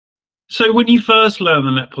So when you first learn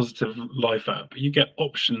the NetPositiveLifeApp, you get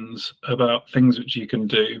options about things which you can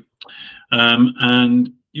do.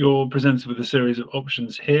 And you're presented with a series of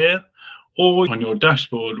options here or on your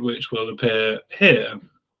dashboard, which will appear here.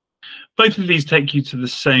 Both of these take you to the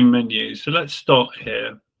same menu. So let's start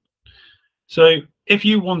here. So if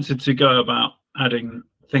you wanted to go about adding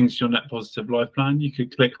things to your NetPositive Life Plan, you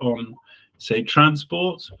could click on, say,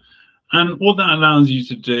 transport. And what that allows you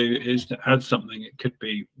to do is to add something. It could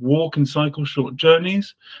be walk and cycle short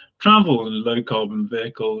journeys, travel in a low carbon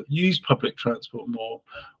vehicle, use public transport more,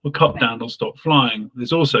 or cut down or stop flying.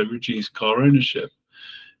 There's also reduced car ownership.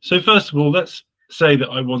 So first of all, let's say that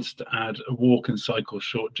I wanted to add a walk and cycle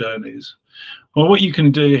short journeys. Well, what you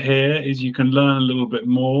can do here is you can learn a little bit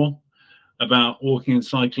more about walking and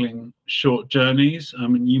cycling short journeys.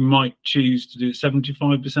 You might choose to do it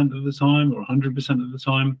 75% of the time or 100% of the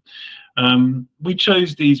time. We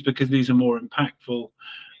chose these because these are more impactful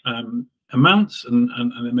amounts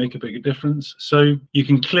and they make a bigger difference. So you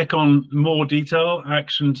can click on more detail,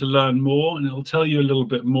 action to learn more, and it'll tell you a little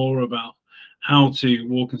bit more about how to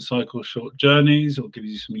walk and cycle short journeys. It'll give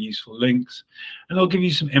you some useful links, and it'll give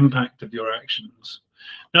you some impact of your actions.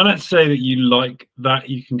 Now, let's say that you like that.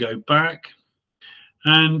 You can go back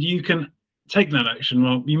and you can take that action.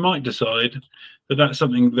 Well, you might decide that that's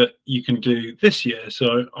something that you can do this year.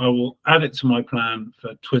 So I will add it to my plan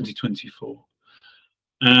for 2024.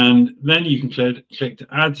 And then you can click to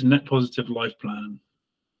add to NetPositive Life Plan.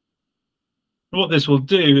 What this will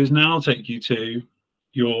do is now take you to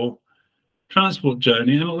your transport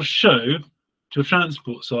journey, and it will show to your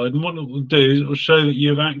transport side. And what it will do is it will show that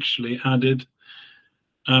you've actually added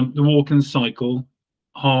the walk and cycle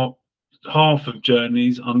half of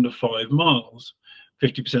journeys under 5 miles,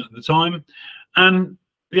 50% of the time. And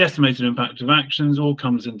the estimated impact of actions all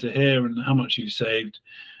comes into here, and how much you've saved,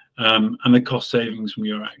 and the cost savings from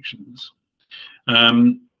your actions.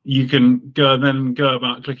 You can go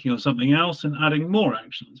about clicking on something else and adding more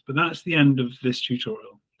actions, but that's the end of this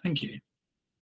tutorial. Thank you.